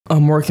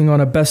I'm working on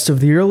a best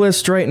of the year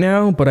list right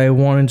now, but I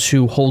wanted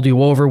to hold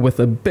you over with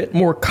a bit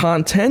more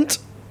content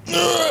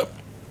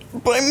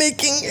by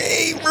making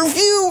a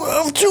review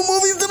of 2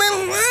 movies that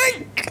I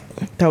like.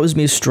 That was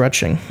me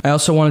stretching. I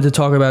also wanted to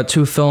talk about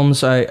 2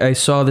 films I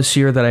saw this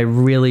year that I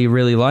really,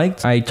 really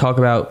liked. I talk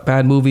about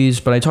bad movies,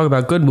 but I talk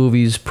about good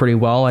movies pretty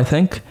well, I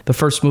think. The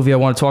first movie I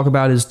want to talk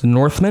about is The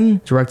Northman,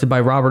 directed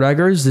by Robert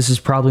Eggers. This is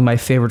probably my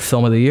favorite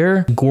film of the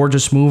year.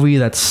 Gorgeous movie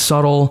that's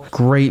subtle,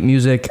 great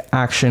music,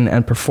 action,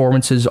 and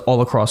performances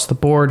all across the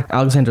board.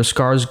 Alexander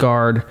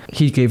Skarsgård,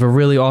 he gave a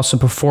really awesome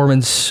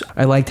performance.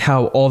 I liked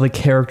how all the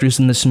characters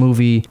in this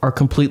movie are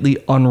completely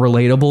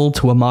unrelatable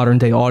to a modern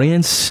day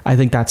audience. I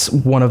think that's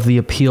one of the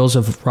appeals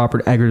of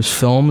Robert Eggers'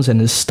 films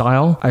and his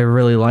style. I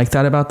really like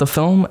that about the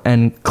film.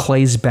 And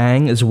Claes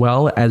Bang as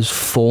well as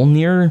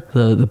Fjolnir,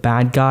 the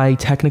bad guy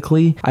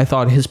technically. I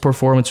thought his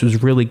performance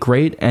was really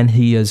great, and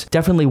he is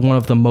definitely one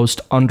of the most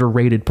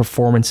underrated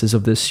performances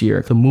of this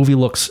year. The movie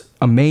looks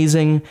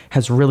amazing,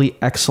 has really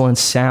excellent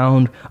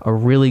sound, a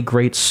really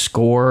great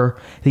score.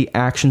 The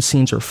action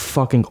scenes are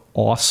fucking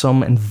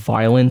awesome and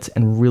violent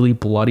and really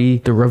bloody.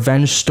 The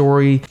revenge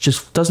story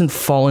just doesn't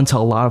fall into a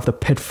lot of the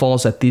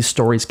pitfalls that these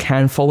stories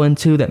can fall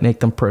into that make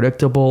them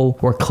predictable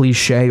or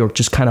cliche or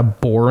just kind of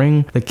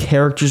boring. The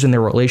characters and their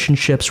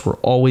relationships were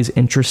always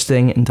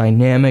interesting and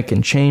dynamic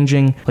and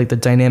changing, like the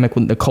dynamic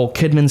with Nicole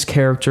Kidman's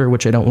character,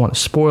 which I don't want to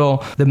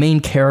spoil. The main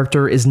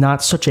character is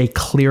not such a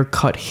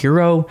clear-cut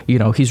hero. You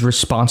know, he's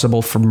responsible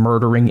for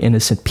murdering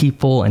innocent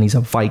people, and he's a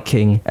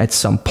Viking at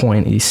some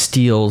point. He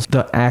steals.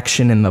 The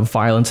action and the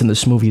violence in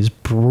this movie is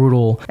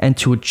brutal, and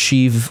to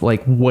achieve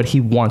like what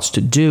he wants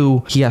to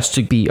do, he has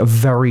to be a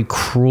very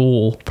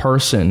cruel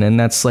person, and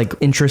that's like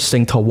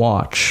interesting to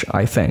watch.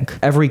 I think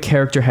every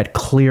character had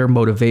clear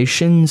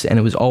motivations, and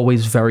it was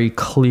always very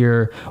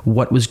clear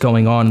what was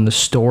going on in the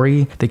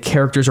story. The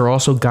characters are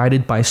also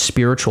guided by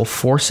spiritual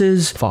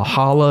forces.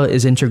 Valhalla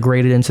is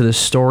integrated into the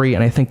story,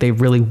 and I think they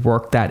really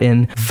worked that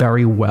in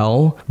very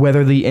well.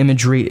 Whether the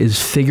imagery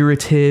is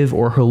figurative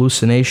or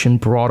hallucination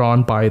brought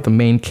on by the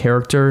main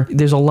character,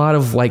 there's a lot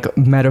of like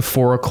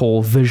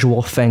metaphorical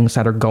visual things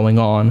that are going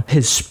on.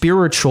 His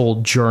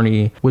spiritual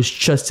journey was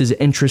just as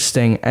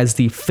interesting as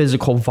the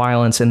physical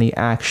violence and the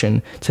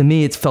action. To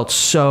me, it felt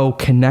so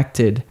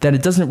connected that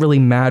it doesn't really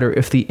matter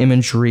if the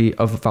imagery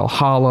of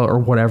Valhalla or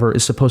whatever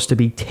is supposed to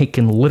be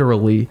taken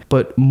literally,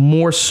 but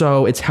more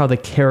so it's how the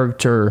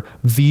character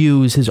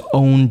views his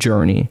own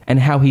journey and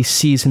how he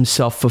sees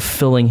himself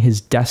fulfilling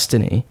his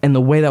destiny. And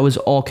the way that was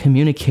all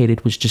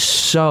communicated was just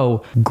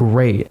so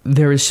great.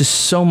 There is just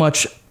so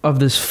much of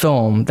this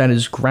film that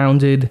is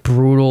grounded,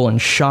 brutal,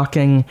 and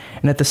shocking,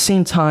 and at the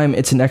same time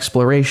it's an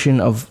exploration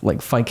of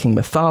like Viking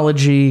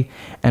mythology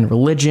and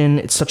religion.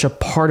 It's such a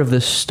part of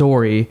this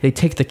story. They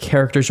take the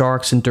characters'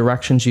 arcs in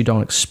directions you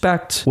don't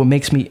expect. What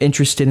makes me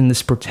interested in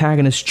this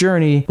protagonist's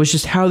journey was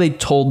just how they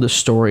told the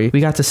story. We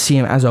got to see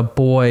him as a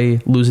boy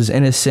lose his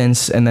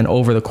innocence, and then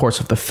over the course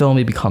of the film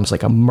he becomes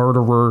like a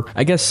murderer.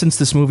 I guess since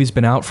this movie's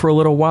been out for a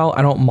little while,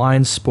 I don't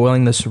mind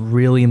spoiling this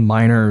really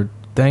minor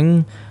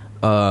thing.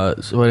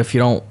 So if you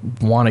don't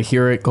want to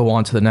hear it, go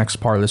on to the next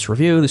part of this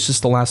review. This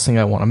is the last thing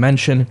I want to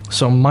mention.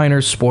 So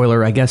minor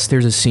spoiler, I guess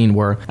there's a scene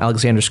where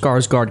Alexander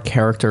Skarsgård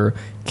character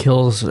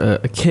kills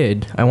a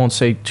kid. I won't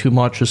say too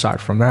much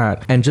aside from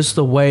that. And just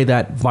the way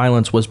that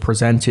violence was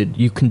presented,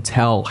 you can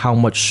tell how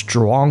much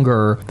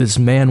stronger this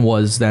man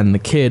was than the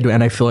kid.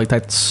 And I feel like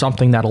that's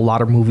something that a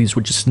lot of movies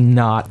would just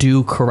not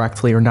do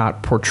correctly or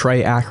not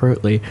portray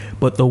accurately.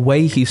 But the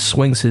way he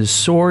swings his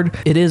sword,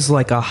 it is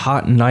like a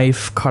hot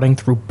knife cutting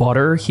through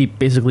butter. He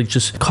basically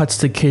just cuts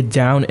the kid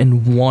down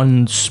in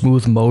one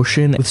smooth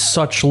motion with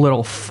such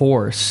little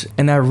force.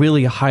 And that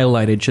really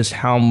highlighted just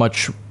how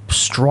much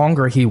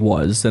stronger he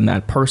was than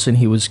that person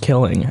he was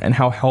killing, and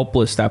how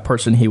helpless that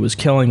person he was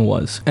killing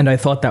was. And I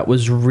thought that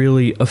was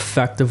really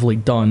effectively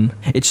done.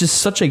 It's just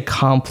such a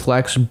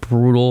complex,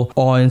 brutal,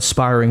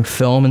 awe-inspiring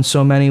film in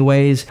so many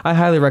ways. I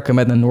highly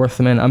recommend The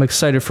Northman. I'm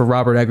excited for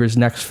Robert Eggers'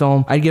 next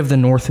film. I'd give The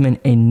Northman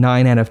a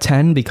 9 out of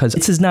 10 because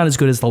it's not as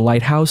good as The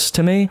Lighthouse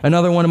to me.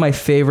 Another one of my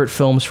favorite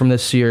films from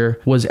this year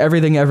was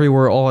Everything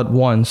Everywhere All at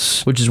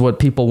Once, which is what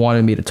people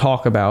wanted me to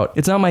talk about.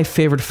 It's not my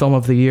favorite film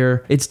of the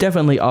year. It's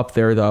definitely up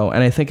there though,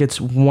 and I think it's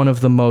one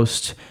of the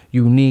most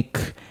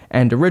unique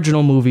and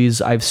original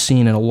movies I've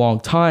seen in a long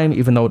time,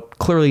 even though it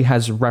clearly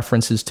has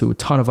references to a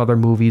ton of other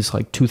movies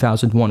like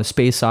 2001: A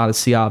Space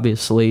Odyssey,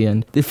 obviously,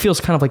 and it feels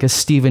kind of like a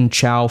Stephen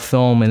Chow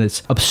film and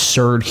its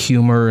absurd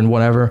humor and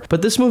whatever.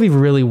 But this movie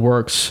really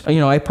works. You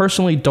know, I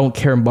personally don't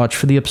care much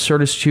for the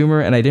absurdist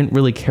humor, and I didn't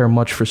really care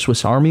much for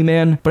Swiss Army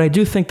Man, but I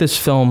do think this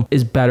film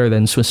is better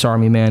than Swiss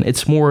Army Man.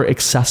 It's more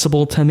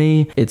accessible to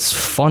me. It's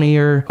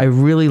funnier. I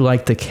really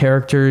like the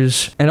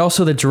characters, and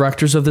also the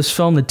directors of this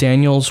film. The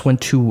Daniels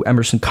went to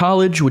Emerson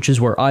College, which is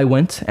where I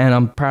went, and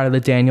I'm proud of the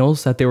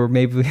Daniels that they were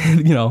maybe,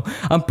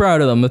 I'm proud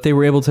of them that they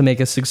were able to make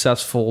a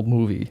successful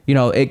movie.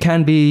 It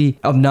can be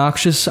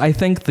obnoxious, I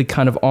think, the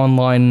kind of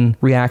online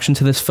reaction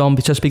to this film,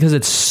 just because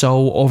it's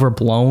so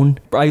overblown.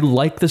 I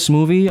like this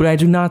movie, but I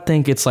do not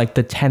think it's like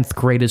the 10th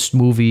greatest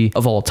movie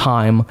of all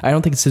time. I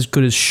don't think it's as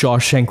good as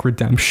Shawshank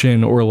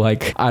Redemption or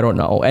like, I don't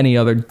know, any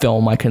other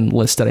film I can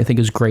list that I think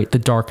is great. The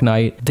Dark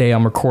Knight. Day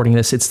I'm recording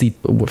this, it's the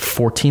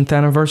 14th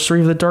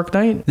anniversary of The Dark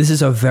Knight. This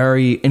is a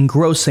very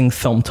engrossing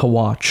film to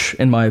watch,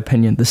 in my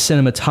opinion. The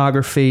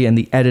cinematography and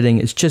the editing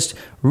is just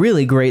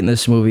really great in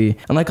this movie.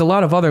 And like a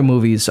lot of other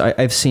movies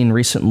I've seen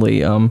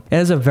recently, it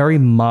has a very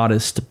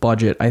modest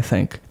budget, I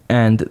think.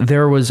 And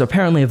there was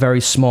apparently a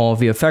very small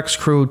VFX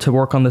crew to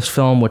work on this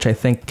film, which I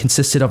think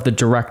consisted of the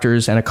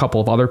directors and a couple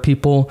of other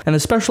people. And the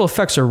special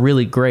effects are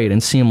really great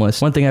and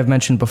seamless. One thing I've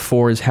mentioned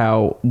before is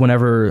how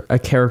whenever a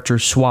character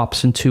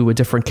swaps into a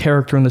different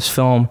character in this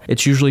film,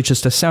 it's usually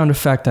just a sound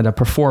effect and a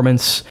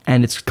performance,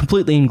 and it's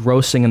completely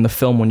engrossing in the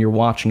film when you're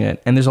watching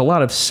it. And there's a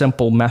lot of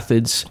simple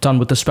methods done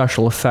with the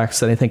special effects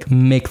that I think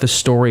make the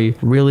story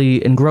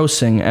really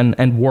engrossing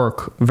and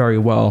work very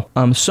well.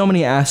 So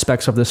many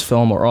aspects of this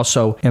film are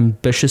also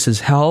ambitious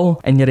as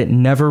hell, and yet it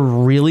never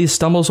really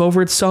stumbles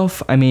over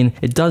itself. I mean,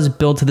 it does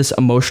build to this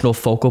emotional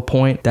focal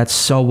point that's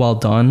so well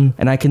done,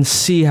 and I can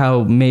see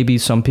how maybe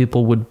some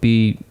people would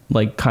be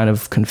like kind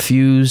of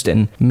confused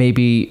and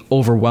maybe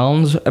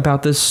overwhelmed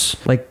about this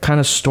like kind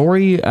of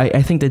story.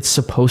 I think it's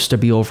supposed to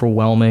be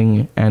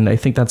overwhelming, and I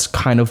think that's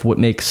kind of what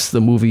makes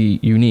the movie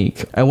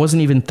unique. I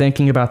wasn't even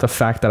thinking about the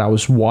fact that I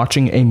was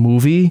watching a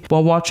movie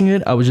while watching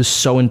it. I was just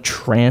so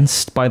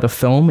entranced by the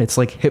film. It's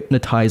like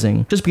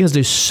hypnotizing just because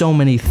there's so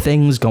many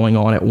things going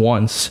on at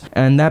once.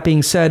 And that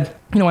being said,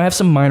 I have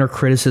some minor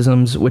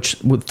criticisms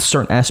with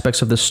certain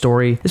aspects of the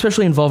story,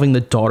 especially involving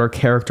the daughter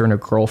character and her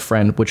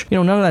girlfriend, which,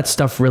 none of that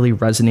stuff really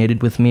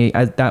resonated with me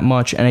that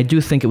much, and I do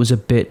think it was a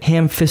bit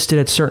ham-fisted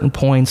at certain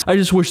points. I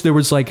just wish there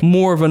was, like,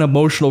 more of an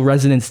emotional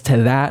resonance to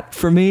that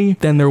for me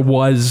than there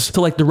was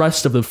to, like, the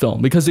rest of the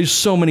film, because there's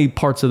so many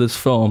parts of this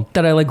film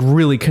that I, like,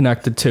 really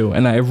connected to,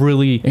 and I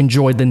really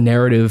enjoyed the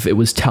narrative it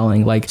was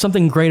telling. Like,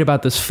 something great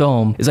about this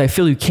film is I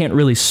feel you can't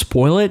really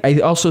spoil it. I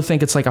also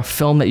think it's, like, a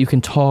film that you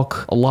can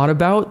talk a lot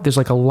about.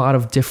 There's like a lot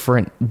of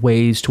different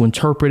ways to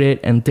interpret it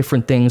and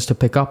different things to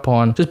pick up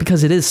on, just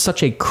because it is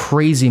such a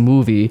crazy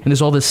movie and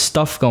there's all this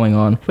stuff going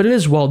on, but it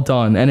is well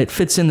done and it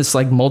fits in this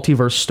like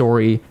multiverse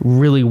story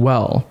really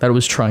well that it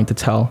was trying to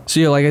tell. So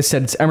yeah, like I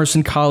said, it's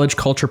Emerson College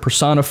culture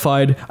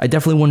personified. I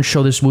definitely wouldn't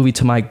show this movie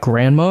to my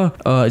grandma.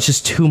 It's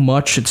just too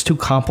much. It's too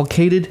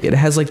complicated. It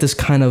has like this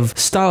kind of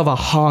style of a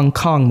Hong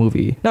Kong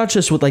movie, not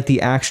just with like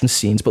the action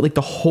scenes, but like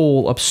the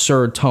whole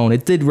absurd tone.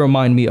 It did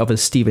remind me of a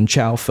Stephen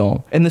Chow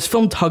film, and this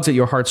film tugs at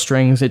your heartstrings.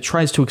 It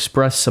tries to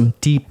express some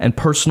deep and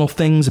personal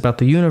things about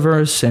the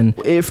universe, and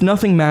if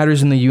nothing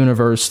matters in the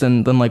universe,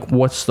 then like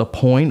what's the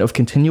point of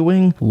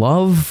continuing?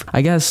 Love?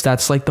 I guess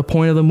that's like the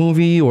point of the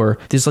movie, or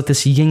there's like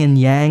this yin and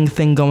yang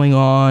thing going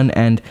on,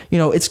 and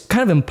it's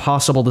kind of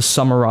impossible to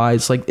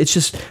summarize. Like, it's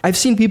just, I've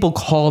seen people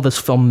call this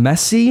film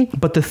messy,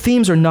 but the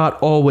themes are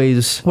not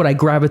always what I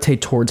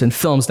gravitate towards in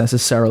films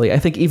necessarily. I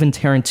think even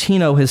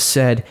Tarantino has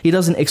said he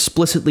doesn't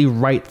explicitly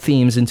write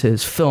themes into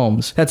his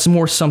films. That's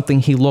more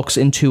something he looks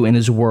into in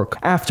his work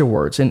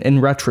afterwards,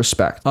 in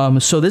retrospect.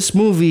 So this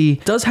movie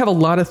does have a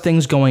lot of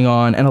things going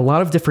on and a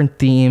lot of different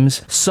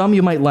themes. Some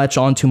you might latch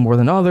onto more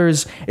than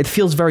others. It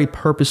feels very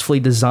purposefully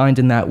designed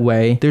in that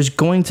way. There's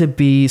going to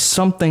be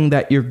something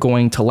that you're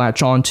going to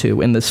latch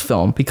onto in this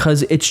film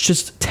because it's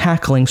just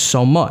tackling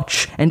so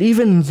much. And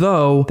even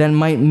though that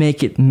might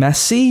make it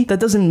messy, that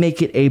doesn't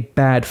make it a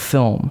bad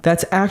film.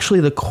 That's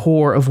actually the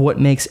core of what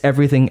makes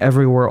Everything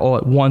Everywhere All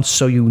at Once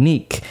so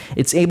unique.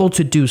 It's able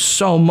to do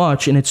so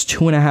much in its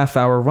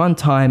 2.5-hour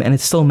runtime, and it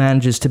still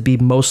manages to be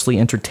mostly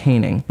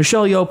entertaining.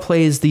 Michelle Yeoh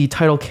plays the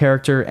title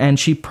character, and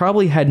she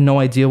probably had no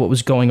idea what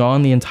was going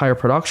on the entire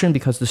production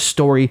because the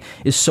story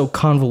is so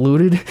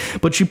convoluted,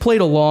 but she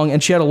played along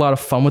and she had a lot of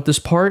fun with this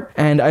part.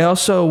 And I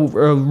also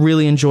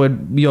really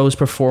enjoyed Yeoh's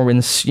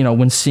performance,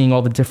 when seeing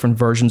all the different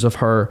versions of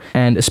her,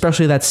 and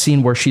especially that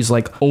scene where she's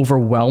like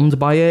overwhelmed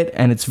by it,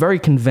 and it's very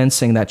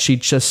convincing that she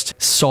just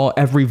saw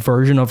every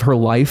version of her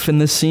life in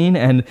this scene,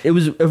 and it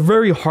was a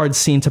very hard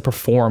scene to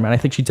perform, and I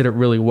think she did it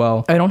really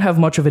well. I don't have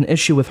much of an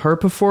issue with her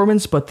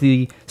performance, but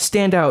the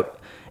standout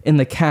in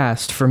the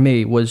cast for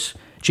me was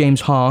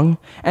James Hong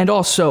and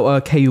also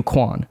Kyu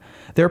Kwan.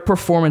 Their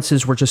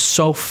performances were just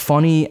so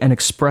funny and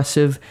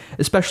expressive,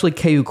 especially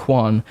Kyu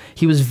Kwan.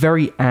 He was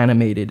very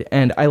animated,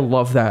 and I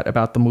love that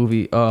about the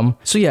movie.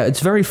 So yeah, it's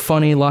very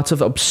funny, lots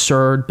of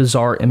absurd,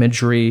 bizarre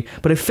imagery,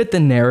 but it fit the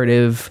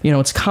narrative.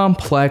 It's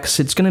complex.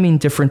 It's going to mean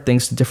different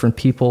things to different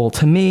people.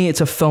 To me, it's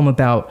a film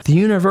about the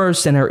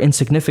universe and our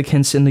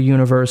insignificance in the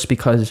universe,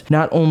 because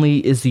not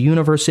only is the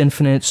universe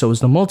infinite, so is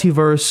the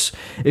multiverse.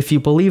 If you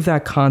believe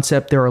that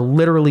concept, there are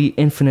literally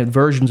infinite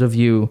versions of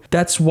you.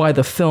 That's why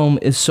the film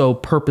is so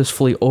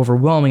purposeful,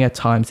 overwhelming at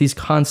times. These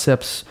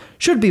concepts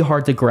should be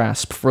hard to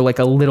grasp for like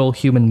a little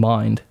human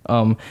mind.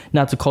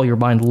 Not to call your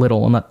mind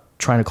little, I'm not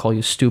trying to call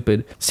you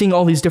stupid. Seeing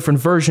all these different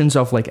versions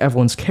of like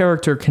Evelyn's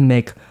character can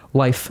make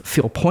life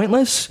feel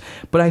pointless,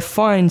 but I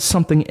find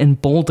something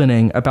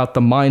emboldening about the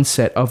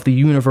mindset of the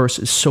universe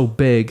is so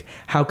big,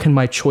 how can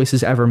my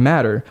choices ever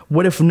matter?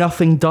 What if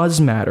nothing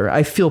does matter?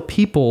 I feel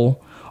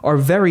people are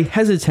very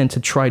hesitant to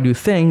try new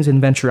things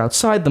and venture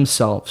outside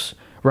themselves,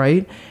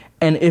 right?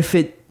 And if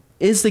it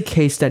is the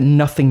case that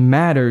nothing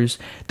matters,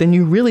 then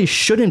you really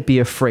shouldn't be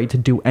afraid to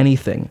do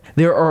anything.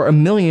 There are a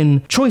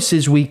million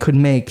choices we could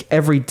make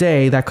every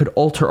day that could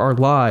alter our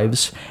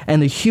lives,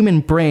 and the human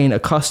brain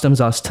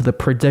accustoms us to the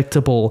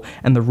predictable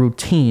and the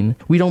routine.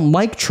 We don't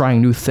like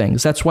trying new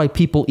things. That's why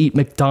people eat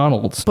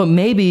McDonald's. But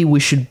maybe we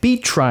should be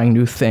trying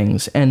new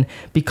things, and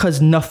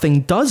because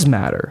nothing does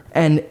matter.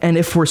 And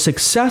if we're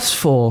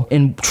successful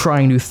in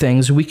trying new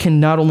things, we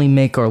can not only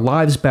make our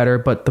lives better,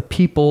 but the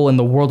people and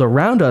the world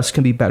around us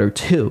can be better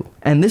too.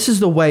 And this is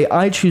the way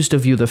I choose to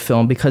view the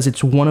film because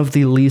it's one of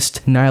the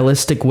least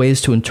nihilistic ways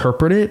to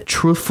interpret it.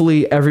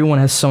 Truthfully, everyone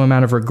has some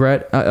amount of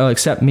regret,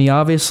 except me,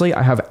 obviously.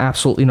 I have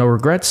absolutely no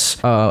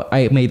regrets.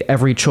 I made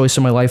every choice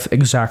in my life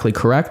exactly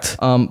correct.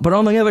 But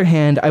on the other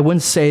hand, I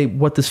wouldn't say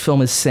what this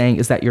film is saying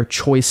is that your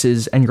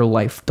choices and your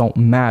life don't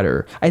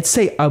matter. I'd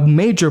say a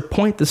major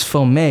point this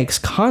film makes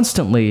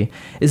constantly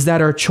is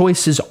that our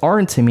choices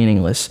aren't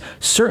meaningless.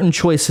 Certain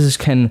choices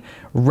can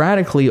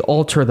radically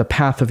alter the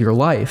path of your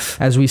life,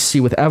 as we see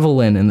with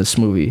Evelyn in this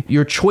movie.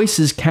 Your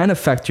choices can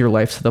affect your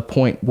life to the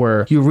point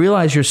where you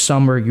realize you're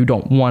somewhere you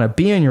don't want to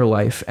be in your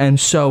life, and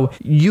so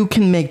you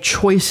can make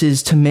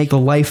choices to make the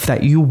life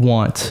that you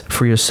want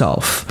for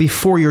yourself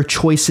before your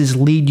choices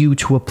lead you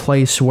to a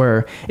place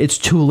where it's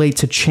too late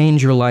to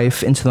change your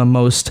life into the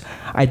most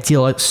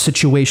ideal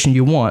situation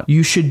you want.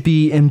 You should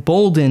be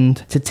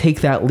emboldened to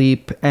take that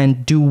leap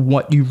and do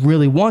what you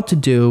really want to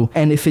do,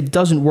 and if it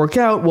doesn't work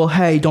out, well,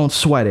 hey, don't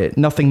sweat it.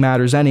 Nothing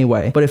matters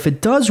anyway. But if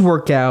it does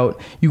work out,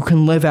 you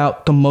can live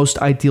out the most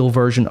ideal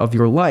version of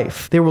your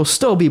life. There will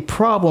still be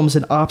problems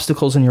and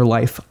obstacles in your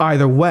life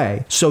either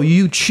way. So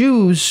you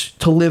choose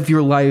to live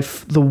your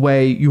life the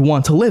way you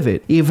want to live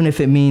it, even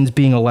if it means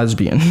being a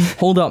lesbian.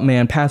 Hold up,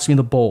 man, pass me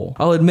the bowl.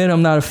 I'll admit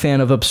I'm not a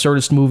fan of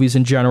absurdist movies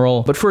in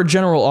general, but for a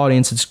general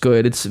audience, it's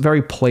good. It's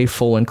very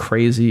playful and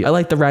crazy. I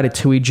like the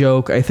Ratatouille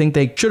joke. I think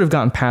they should have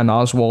gotten Patton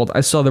Oswalt.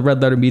 I saw the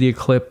Red Letter Media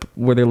clip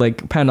where they're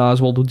like, Patton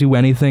Oswalt will do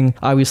anything,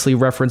 obviously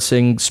referencing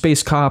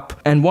Space Cop,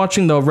 and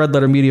watching the Red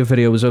Letter Media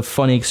video was a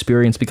funny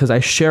experience because I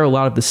share a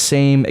lot of the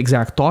same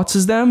exact thoughts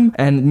as them,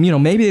 and you know,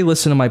 maybe they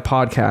listen to my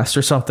podcast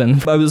or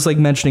something. I was like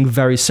mentioning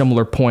very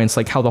similar points,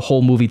 like how the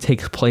whole movie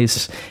takes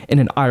place in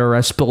an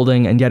IRS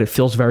building and yet it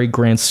feels very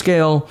grand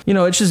scale. You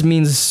know, it just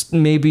means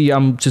maybe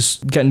I'm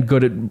just getting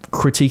good at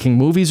critiquing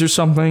movies or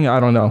something. I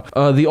don't know.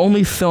 The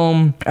only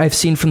film I've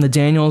seen from the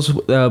Daniels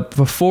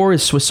before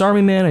is Swiss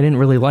Army Man. I didn't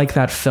really like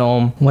that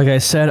film. Like I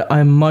said,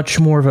 I'm much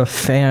more of a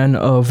fan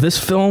of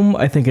this film.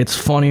 I think it's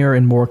funnier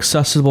and more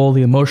accessible.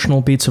 The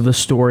emotional beats of the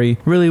story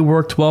really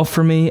worked well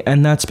for me,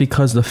 and that's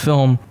because the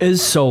film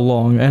is so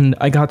long and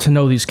I got to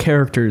know these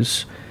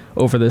characters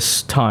over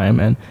this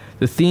time, and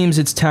the themes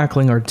it's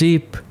tackling are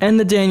deep, and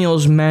the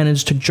Daniels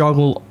managed to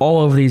juggle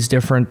all of these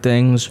different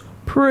things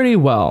pretty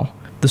well.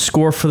 The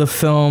score for the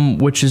film,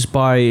 which is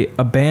by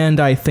a band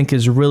I think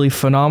is really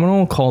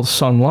phenomenal called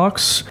Sun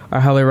Lux. I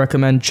highly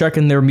recommend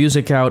checking their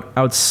music out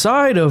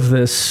outside of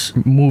this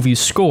movie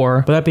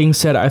score. But that being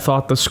said, I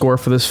thought the score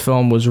for this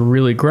film was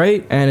really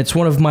great, and it's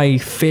one of my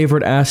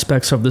favorite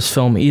aspects of this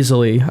film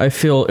easily. I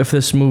feel if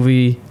this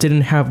movie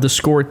didn't have the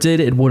score it did,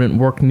 it wouldn't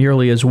work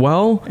nearly as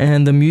well.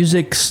 And the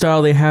music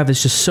style they have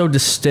is just so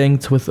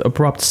distinct with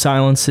abrupt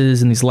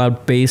silences and these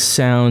loud bass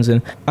sounds,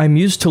 and I'm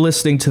used to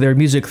listening to their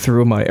music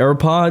through my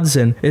AirPods,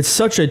 and it's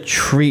such a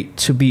treat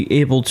to be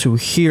able to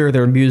hear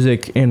their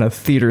music in a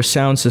theater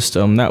sound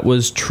system. That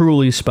was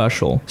truly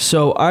special.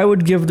 So I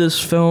would give this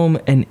film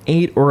an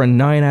 8 or a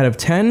 9 out of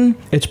 10.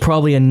 It's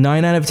probably a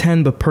 9 out of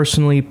 10, but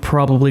personally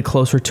probably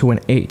closer to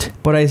an 8.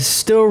 But I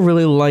still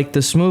really like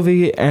this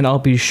movie, and I'll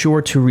be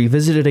sure to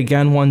revisit it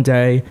again one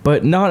day,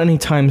 but not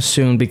anytime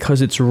soon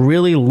because it's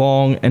really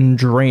long and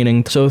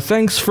draining. So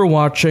thanks for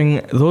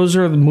watching. Those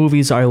are the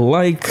movies I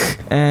like,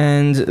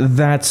 and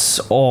that's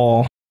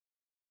all.